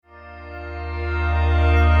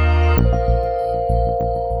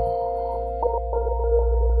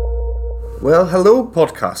Well, hello,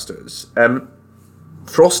 podcasters.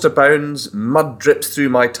 Frost abounds, mud drips through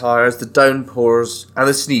my tyres, the downpours, and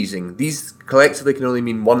the sneezing. These collectively can only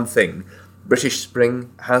mean one thing. British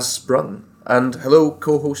spring has sprung. And hello,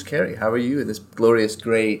 co-host Kerry. How are you in this glorious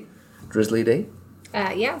grey, drizzly day?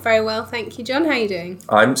 Yeah, very well, thank you, John. How are you doing?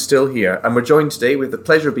 I'm still here, and we're joined today with the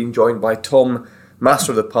pleasure of being joined by Tom,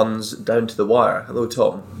 master of the puns, down to the wire. Hello,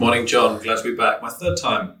 Tom. Morning, John. Glad to be back. My third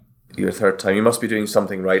time. Your third time. You must be doing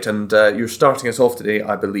something right. And you're starting us off today,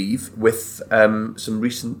 I believe, with some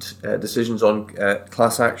recent decisions on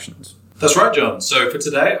class actions. That's right, John. So for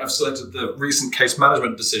today, I've selected the recent case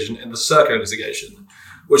management decision in the Serco litigation,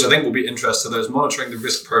 which I think will be of interest to those monitoring the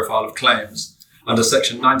risk profile of claims under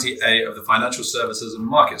Section 90A of the Financial Services and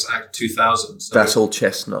Markets Act 2000. So that old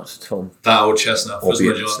chestnut, Tom. That old chestnut,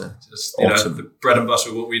 wasn't it, John? Just, the bread and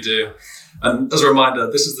butter of what we do. And as a reminder,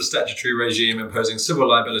 this is the statutory regime imposing civil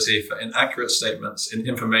liability for inaccurate statements in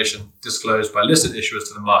information disclosed by listed issuers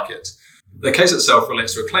to the market. The case itself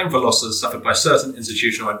relates to a claim for losses suffered by certain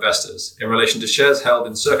institutional investors in relation to shares held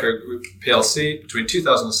in Serco Group plc between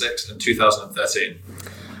 2006 and 2013.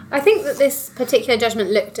 I think that this particular judgment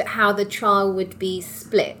looked at how the trial would be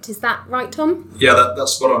split. Is that right, Tom? Yeah,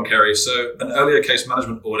 that's spot on, Kerry. So an earlier case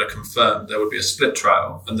management order confirmed there would be a split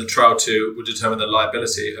trial, and the trial too would determine the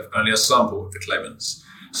liability of only a sample of the claimants.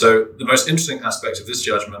 So the most interesting aspect of this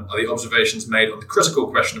judgment are the observations made on the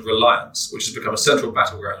critical question of reliance, which has become a central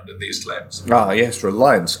battleground in these claims. Ah, yes,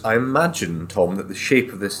 reliance. I imagine, Tom, that the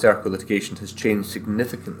shape of this Serco litigation has changed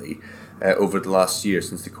significantly over the last year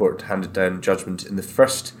since the court handed down judgment in the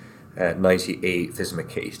first 90A FISMA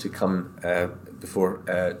case to come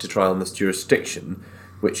to trial in this jurisdiction,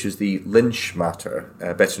 which is the Lynch matter,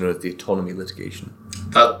 better known as the autonomy litigation.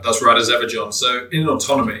 That's right as ever, John. So in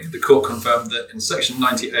autonomy, the court confirmed that in Section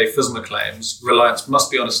 90A FISMA claims, reliance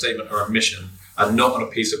must be on a statement or omission and not on a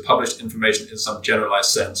piece of published information in some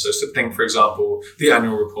generalised sense. So think, for example, the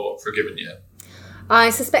annual report for a given year. I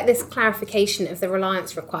suspect this clarification of the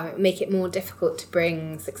reliance requirement will make it more difficult to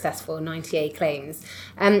bring successful 90A claims.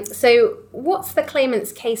 So what's the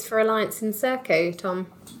claimant's case for reliance in Serco, Tom?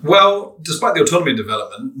 Well, despite the autonomy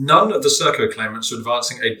development, none of the Serco claimants are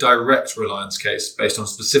advancing a direct reliance case based on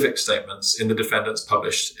specific statements in the defendant's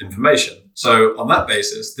published information. So on that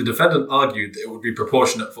basis, the defendant argued that it would be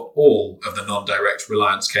proportionate for all of the non-direct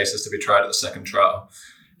reliance cases to be tried at the second trial.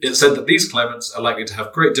 It said that these claimants are likely to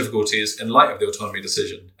have great difficulties in light of the autonomy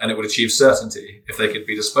decision, and it would achieve certainty if they could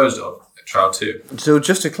be disposed of at trial 2. So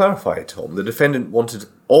just to clarify, Tom, the defendant wanted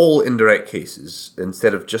all indirect cases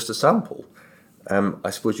instead of just a sample. I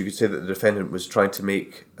suppose you could say that the defendant was trying to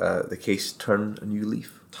make the case turn a new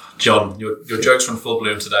leaf. John, your jokes are in full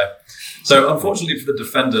bloom today. So unfortunately for the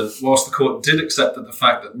defendant, whilst the court did accept that the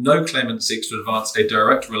fact that no claimant seeks to advance a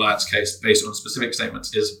direct reliance case based on specific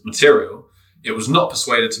statements is material, it was not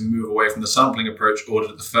persuaded to move away from the sampling approach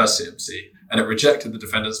ordered at the first CMC, and it rejected the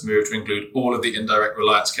defendant's move to include all of the indirect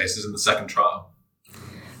reliance cases in the second trial.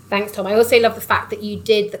 Thanks, Tom. I also love the fact that you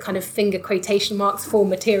did the kind of finger quotation marks for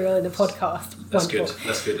material in the podcast. That's Wonderful. Good.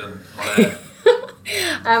 That's good. On air.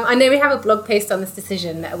 I know we have a blog post on this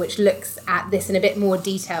decision which looks at this in a bit more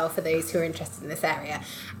detail for those who are interested in this area.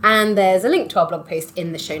 And there's a link to our blog post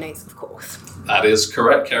in the show notes, of course. That is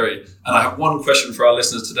correct, Kerry. And I have one question for our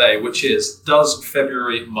listeners today, which is, does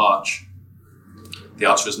February March? The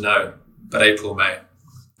answer is no, but April May.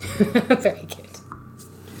 Very good.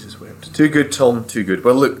 Jesus wept. Too good, Tom, too good.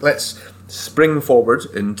 Well, look, let's spring forward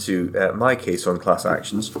into my case on class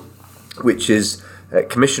actions, which is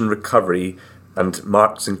commission recovery and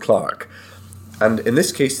Marks and Clark. And in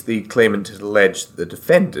this case, the claimant had alleged that the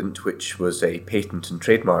defendant, which was a patent and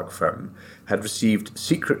trademark firm, had received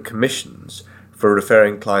secret commissions for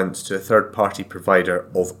referring clients to a third-party provider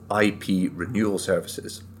of IP renewal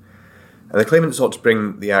services. And the claimant sought to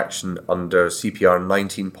bring the action under CPR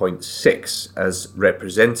 19.6 as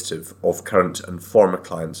representative of current and former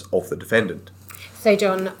clients of the defendant. So,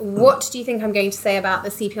 John, what do you think I'm going to say about the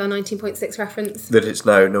CPR 19.6 reference? That it's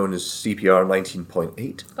now known as CPR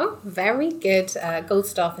 19.8. Oh, very good. Gold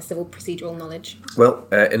star for civil procedural knowledge. Well,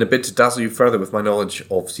 in a bid to dazzle you further with my knowledge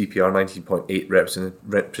of CPR 19.8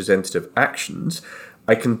 representative actions,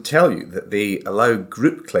 I can tell you that they allow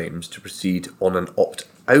group claims to proceed on an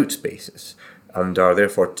opt-out basis and are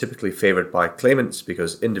therefore typically favoured by claimants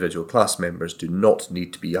because individual class members do not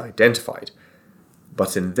need to be identified.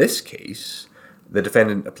 But in this case, the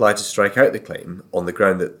defendant applied to strike out the claim on the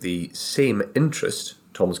ground that the same interest,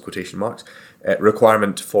 Tom's quotation marks,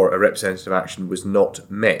 requirement for a representative action was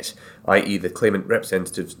not met, i.e. the claimant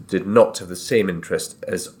representatives did not have the same interest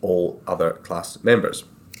as all other class members.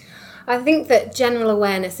 I think that general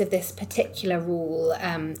awareness of this particular rule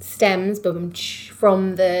stems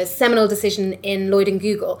from the seminal decision in Lloyd and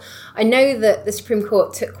Google. I know that the Supreme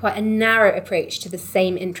Court took quite a narrow approach to the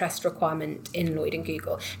same interest requirement in Lloyd and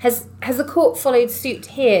Google. Has the court followed suit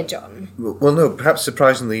here, John? Well, no, perhaps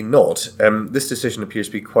surprisingly not. This decision appears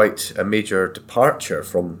to be quite a major departure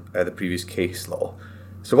from the previous case law.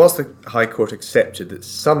 So whilst the High Court accepted that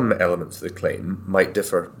some elements of the claim might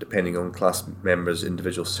differ depending on class members'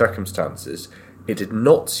 individual circumstances, it did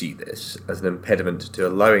not see this as an impediment to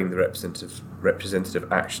allowing the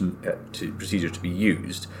representative action procedure to be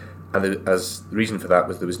used, and as the reason for that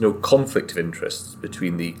was there was no conflict of interests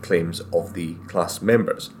between the claims of the class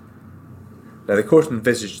members. Now, the court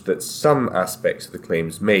envisaged that some aspects of the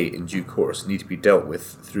claims may, in due course, need to be dealt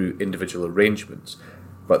with through individual arrangements,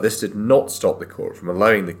 but this did not stop the court from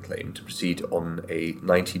allowing the claim to proceed on a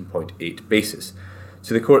 19.8 basis.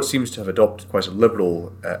 So the court seems to have adopted quite a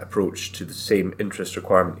liberal approach to the same interest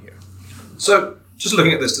requirement here. So, just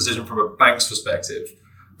looking at this decision from a bank's perspective,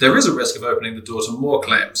 there is a risk of opening the door to more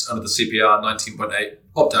claims under the CPR 19.8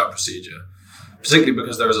 opt-out procedure, particularly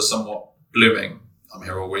because there is a somewhat blooming, I'm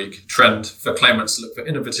here all week, trend for claimants to look for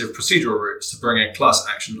innovative procedural routes to bring in class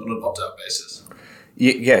action on an opt-out basis.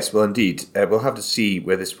 Yes, well, indeed. We'll have to see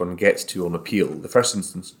where this one gets to on appeal. The first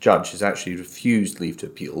instance judge has actually refused leave to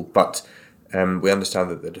appeal, but we understand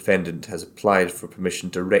that the defendant has applied for permission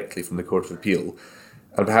directly from the Court of Appeal,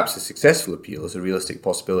 and perhaps a successful appeal is a realistic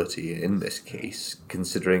possibility in this case,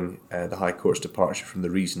 considering the High Court's departure from the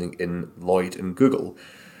reasoning in Lloyd and Google.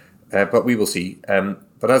 But we will see.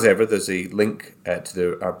 But as ever, there's a link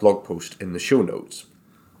to our blog post in the show notes.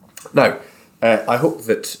 Now, I hope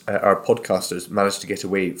that our podcasters managed to get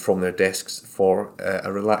away from their desks for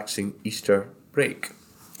a relaxing Easter break.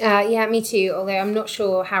 Yeah, me too, although I'm not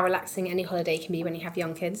sure how relaxing any holiday can be when you have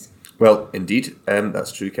young kids. Well, indeed,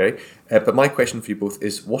 that's true, Kerry. But my question for you both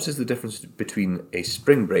is, what is the difference between a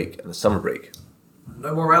spring break and a summer break?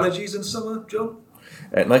 No more allergies in summer, John?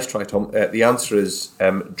 Nice try, Tom. The answer is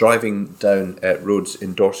driving down roads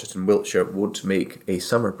in Dorset and Wiltshire won't make a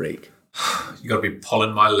summer break. You got to be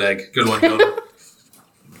pulling my leg. Good one, John.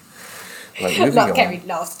 Right, Not Kerry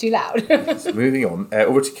laughs too loud. Moving on.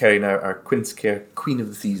 Over to Kerry now, our Quince Care Queen of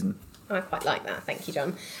the Season. I quite like that. Thank you,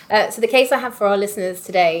 John. So the case I have for our listeners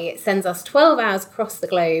today sends us 12 hours across the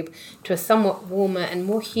globe to a somewhat warmer and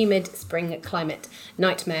more humid spring climate.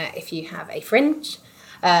 Nightmare if you have a fringe.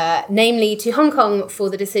 Namely to Hong Kong for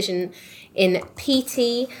the decision in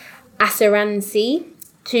PT Asuransi,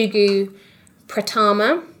 Tugu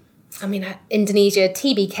Pratama, Indonesia,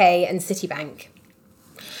 TBK and Citibank.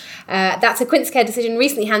 That's a Quince Care decision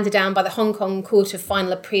recently handed down by the Hong Kong Court of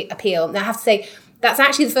Final Appeal. Now, I have to say, that's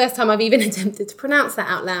actually the first time I've even attempted to pronounce that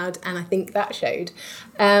out loud, and I think that showed.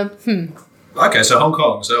 Okay, so Hong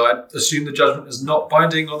Kong. So I assume the judgment is not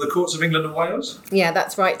binding on the courts of England and Wales? Yeah,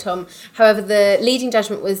 that's right, Tom. However, the leading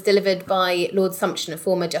judgment was delivered by Lord Sumption, a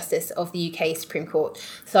former Justice of the UK Supreme Court.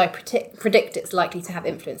 So I predict it's likely to have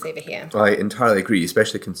influence over here. I entirely agree,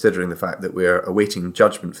 especially considering the fact that we're awaiting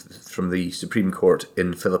judgment from the Supreme Court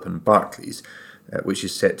in Phillip and Barclays, which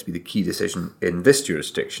is set to be the key decision in this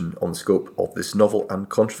jurisdiction on the scope of this novel and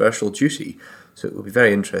controversial duty. So it will be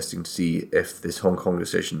very interesting to see if this Hong Kong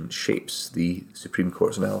decision shapes the Supreme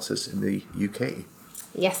Court's analysis in the UK.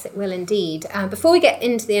 Yes, it will indeed. Before we get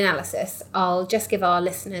into the analysis, I'll just give our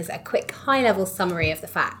listeners a quick high-level summary of the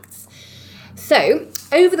facts. So,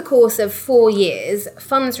 over the course of 4 years,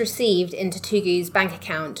 funds received into Tugu's bank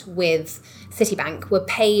account with Citibank were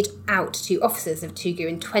paid out to officers of Tugu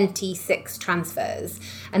in 26 transfers,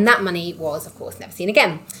 and that money was, of course, never seen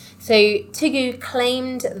again. So Tugu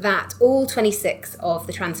claimed that all 26 of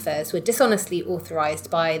the transfers were dishonestly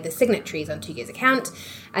authorised by the signatories on Tugu's account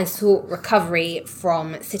and sought recovery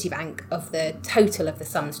from Citibank of the total of the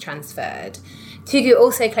sums transferred. Tugu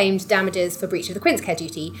also claimed damages for breach of the Quince Care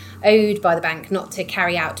duty owed by the bank not to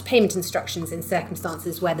carry out payment instructions in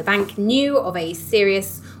circumstances where the bank knew of a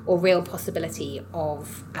serious or real possibility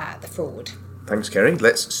of the fraud. Thanks, Kerry.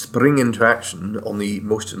 Let's spring into action on the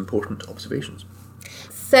most important observations.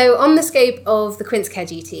 So on the scope of the Quince Care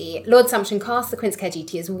duty, Lord Sumption cast the Quince Care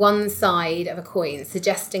duty as one side of a coin,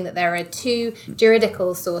 suggesting that there are two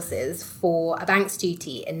juridical sources for a bank's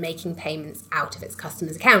duty in making payments out of its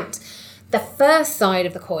customer's account. The first side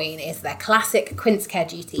of the coin is their classic Quince Care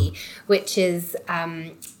duty, which is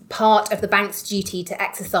part of the bank's duty to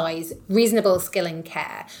exercise reasonable skill and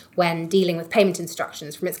care when dealing with payment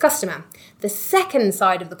instructions from its customer. The second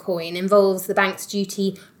side of the coin involves the bank's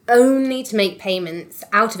duty only to make payments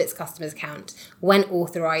out of its customer's account when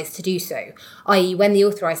authorised to do so, i.e. when the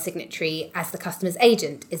authorised signatory as the customer's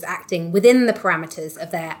agent is acting within the parameters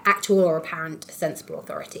of their actual or apparent ostensible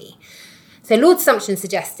authority. So Lord Sumption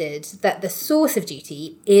suggested that the source of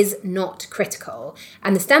duty is not critical,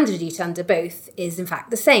 and the standard of duty under both is in fact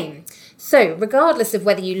the same. So regardless of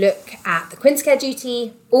whether you look at the quince-care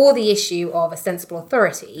duty or the issue of ostensible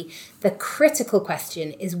authority, the critical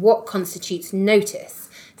question is what constitutes notice,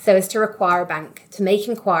 so as to require a bank to make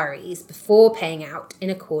inquiries before paying out in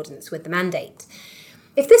accordance with the mandate.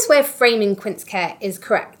 If this way of framing quince-care is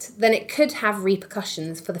correct, then it could have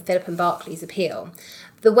repercussions for the Philip and Barclays appeal.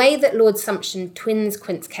 The way that Lord Sumption twins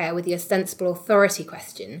quince-care with the ostensible authority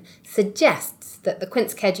question suggests that the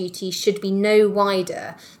quince-care duty should be no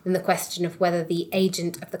wider than the question of whether the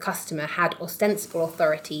agent of the customer had ostensible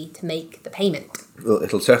authority to make the payment. Well,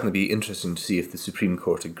 it'll certainly be interesting to see if the Supreme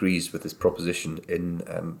Court agrees with this proposition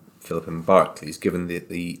in Philip and Barclays, given that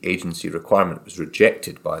the agency requirement was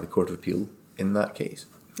rejected by the Court of Appeal in that case.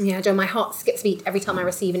 Yeah, John, my heart skips a beat every time I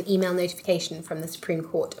receive an email notification from the Supreme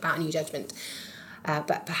Court about a new judgment.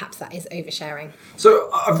 But perhaps that is oversharing.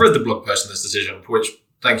 So I've read the blog post on this decision, for which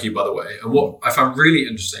thank you, by the way. And what I found really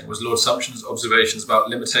interesting was Lord Sumption's observations about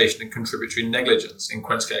limitation and contributory negligence in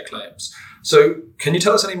quince-care claims. So can you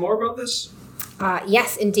tell us any more about this?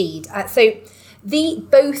 Yes, indeed.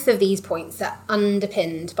 Both of these points are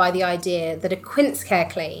underpinned by the idea that a quince-care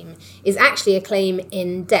claim is actually a claim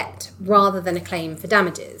in debt rather than a claim for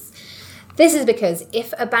damages. This is because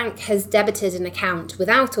if a bank has debited an account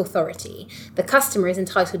without authority, the customer is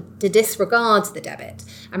entitled to disregard the debit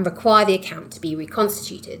and require the account to be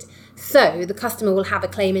reconstituted. So the customer will have a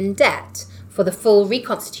claim in debt for the full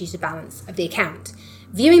reconstituted balance of the account.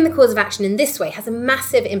 Viewing the cause of action in this way has a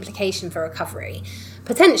massive implication for recovery.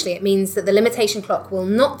 Potentially, it means that the limitation clock will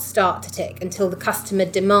not start to tick until the customer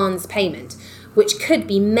demands payment, which could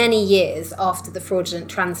be many years after the fraudulent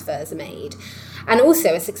transfers are made. And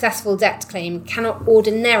also, a successful debt claim cannot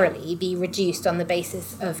ordinarily be reduced on the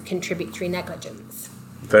basis of contributory negligence.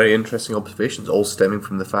 Very interesting observations, all stemming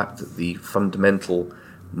from the fact that the fundamental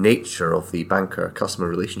nature of the banker-customer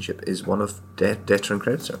relationship is one of debtor and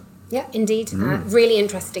creditor. Yeah, indeed. Really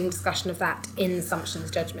interesting discussion of that in Sumption's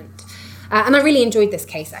judgment. And I really enjoyed this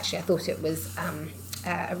case, actually. I thought it was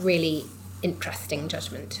a really interesting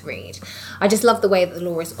judgment to read. I just love the way that the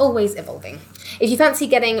law is always evolving. If you fancy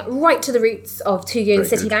getting right to the roots of Tugu and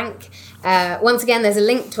Citibank, once again, there's a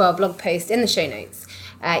link to our blog post in the show notes.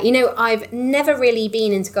 I've never really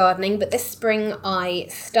been into gardening, but this spring I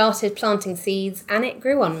started planting seeds and it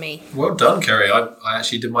grew on me. Well done, Kerry. I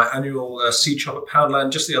actually did my annual seed shop at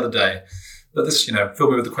Poundland just the other day. But this, filled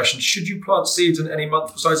me with the question, should you plant seeds in any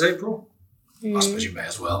month besides April? I suppose you may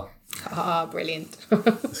as well. Brilliant.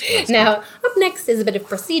 Now, up next is a bit of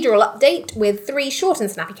procedural update with 3 short and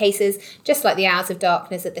snappy cases, just like the hours of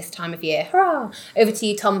darkness at this time of year. Hurrah! Over to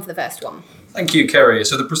you, Tom, for the first one. Thank you, Kerry.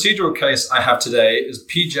 So the procedural case I have today is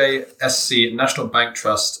PJSC National Bank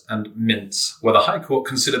Trust and Mint, where the High Court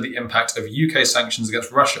considered the impact of UK sanctions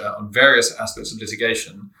against Russia on various aspects of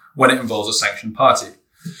litigation when it involves a sanctioned party.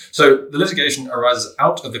 So the litigation arises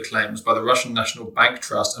out of the claims by the Russian National Bank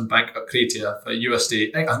Trust and Bank Открытие for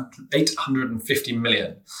USD 850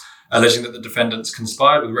 million, alleging that the defendants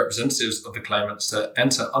conspired with representatives of the claimants to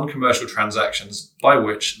enter uncommercial transactions by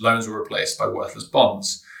which loans were replaced by worthless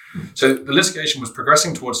bonds. So the litigation was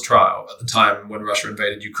progressing towards trial at the time when Russia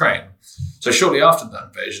invaded Ukraine. So shortly after that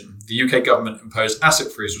invasion, the UK government imposed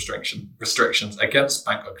asset freeze restrictions against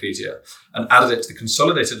Bank Открытие and added it to the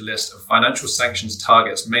consolidated list of financial sanctions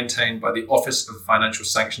targets maintained by the Office of Financial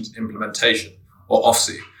Sanctions Implementation, or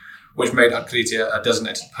OFSI, which made Открытие a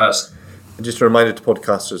designated person. And just a reminder to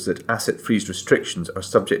podcasters that asset freeze restrictions are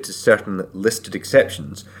subject to certain listed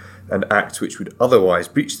exceptions and acts which would otherwise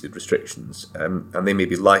breach the restrictions, and they may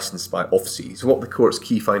be licensed by OFSI. So what were the court's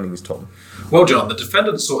key findings, Tom? Well, John, the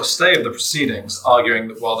defendants sought a stay of the proceedings, arguing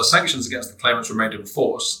that while the sanctions against the claimants remained in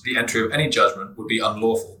force, the entry of any judgment would be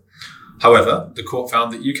unlawful. However, the court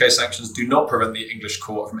found that UK sanctions do not prevent the English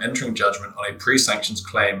court from entering judgment on a pre-sanctions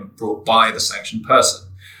claim brought by the sanctioned person.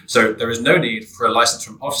 So there is no need for a license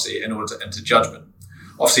from OFSI in order to enter judgment.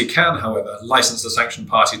 OFSI can, however, license the sanctioned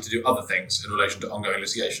party to do other things in relation to ongoing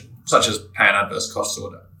litigation, such as pay an adverse costs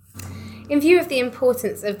order. In view of the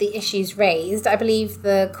importance of the issues raised, I believe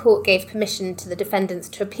the court gave permission to the defendants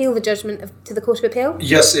to appeal the judgment to the Court of Appeal?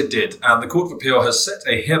 Yes, it did. And the Court of Appeal has set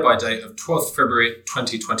a hereby date of 12th February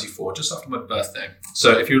 2024, just after my birthday.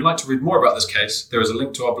 So if you would like to read more about this case, there is a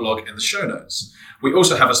link to our blog in the show notes. We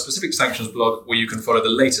also have a specific sanctions blog where you can follow the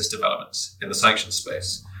latest developments in the sanctions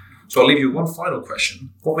space. So I'll leave you with one final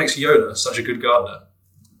question. What makes Yoda such a good gardener?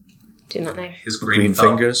 Do not know. His green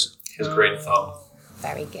thumb. fingers. His green thumb.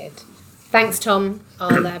 Very good. Thanks, Tom.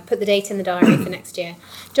 I'll put the date in the diary for next year.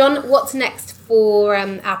 John, what's next for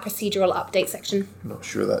our procedural update section? I'm not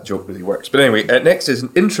sure that joke really works. But anyway, next is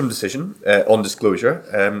an interim decision on disclosure,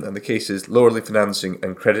 and the case is Lowerly Financing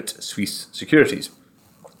and Credit Suisse Securities.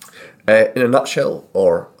 In a nutshell,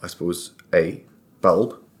 or I suppose a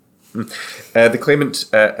bulb, the claimant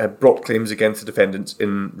brought claims against the defendants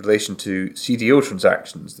in relation to CDO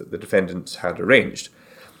transactions that the defendants had arranged.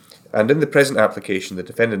 And in the present application, the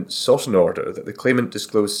defendant sought an order that the claimant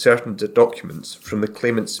disclose certain documents from the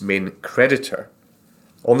claimant's main creditor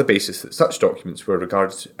on the basis that such documents were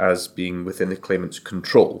regarded as being within the claimant's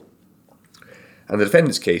control. And the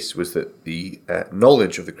defendant's case was that the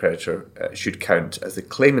knowledge of the creditor should count as the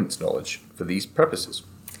claimant's knowledge for these purposes.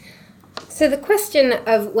 So the question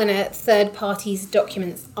of when a third party's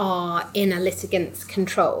documents are in a litigant's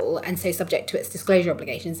control and so subject to its disclosure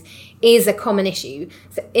obligations is a common issue.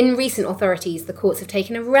 So in recent authorities, the courts have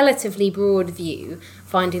taken a relatively broad view,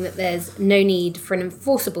 finding that there's no need for an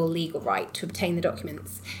enforceable legal right to obtain the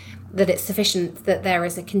documents, that it's sufficient that there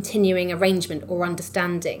is a continuing arrangement or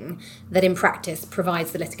understanding that in practice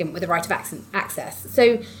provides the litigant with a right of access.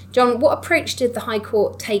 So, John, what approach did the High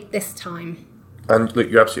Court take this time? And look,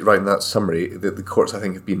 you're absolutely right in that summary. The courts, I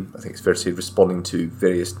think it's fair to say, responding to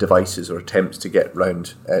various devices or attempts to get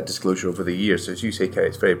round disclosure over the years. So as you say, Kerry,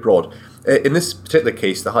 it's very broad. In this particular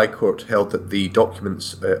case, the High Court held that the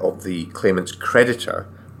documents of the claimant's creditor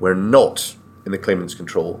were not in the claimant's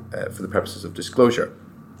control for the purposes of disclosure.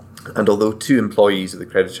 And although two employees of the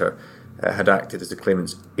creditor had acted as the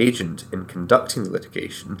claimant's agent in conducting the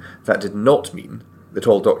litigation, that did not mean that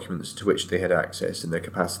all documents to which they had access in their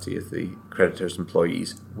capacity as the creditor's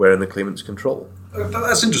employees were in the claimant's control.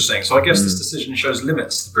 That's interesting. So I guess this decision shows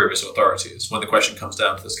limits to previous authorities when the question comes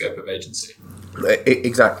down to the scope of agency.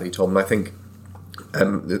 Exactly, Tom. And I think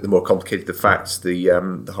the more complicated the facts, the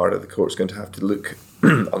harder the court's going to have to look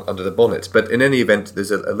under the bonnet. But in any event,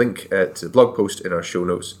 there's a link to the blog post in our show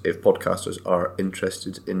notes if podcasters are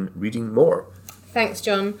interested in reading more. Thanks,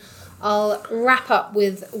 John. I'll wrap up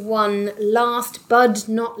with one last but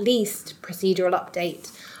not least procedural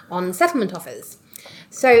update on settlement offers.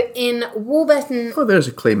 So in Warburton... Oh, there's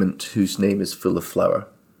a claimant whose name is full of flower.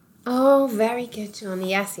 Oh, very good, John.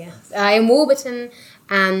 Yes. In Warburton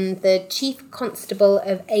and the Chief Constable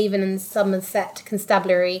of Avon and Somerset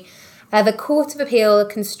Constabulary, the Court of Appeal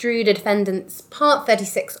construed a defendant's Part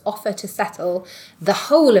 36 offer to settle the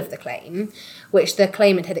whole of the claim, which the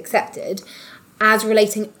claimant had accepted, as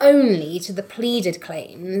relating only to the pleaded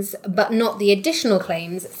claims, but not the additional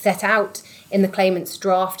claims set out in the claimant's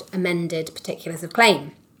draft amended particulars of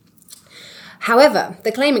claim. However,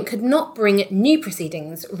 the claimant could not bring new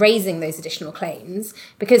proceedings raising those additional claims,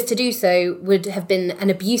 because to do so would have been an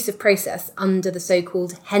abusive process under the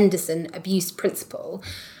so-called Henderson abuse principle,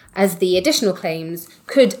 as the additional claims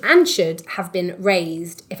could and should have been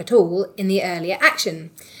raised, if at all, in the earlier action.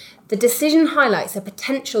 The decision highlights a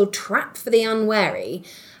potential trap for the unwary,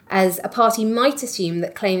 as a party might assume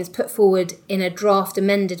that claims put forward in a draft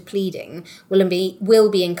amended pleading will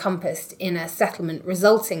be encompassed in a settlement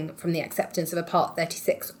resulting from the acceptance of a Part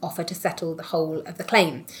 36 offer to settle the whole of the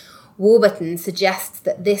claim. Warburton suggests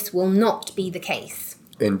that this will not be the case.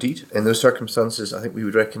 Indeed. In those circumstances, I think we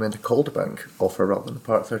would recommend a call-to-bank offer rather than a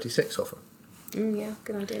Part 36 offer. Yeah,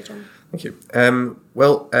 good idea, John. Thank you.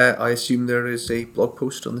 I assume there is a blog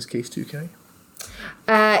post on this case too, Kerry?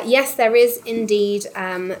 Yes, there is indeed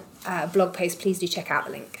a blog post. Please do check out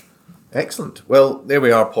the link. Excellent. Well, there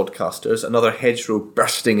we are, podcasters. Another hedgerow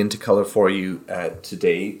bursting into colour for you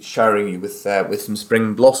today, showering you with some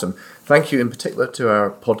spring blossom. Thank you in particular to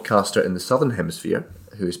our podcaster in the Southern Hemisphere,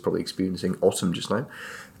 who is probably experiencing autumn just now,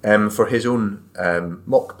 for his own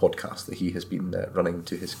mock podcast that he has been running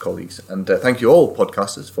to his colleagues. And thank you all,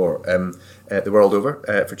 podcasters, for the world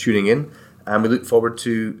over, for tuning in. And we look forward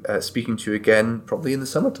to speaking to you again, probably in the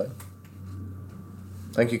summertime.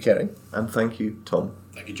 Thank you, Kerry. And thank you, Tom.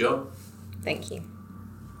 Thank you, John. Thank you.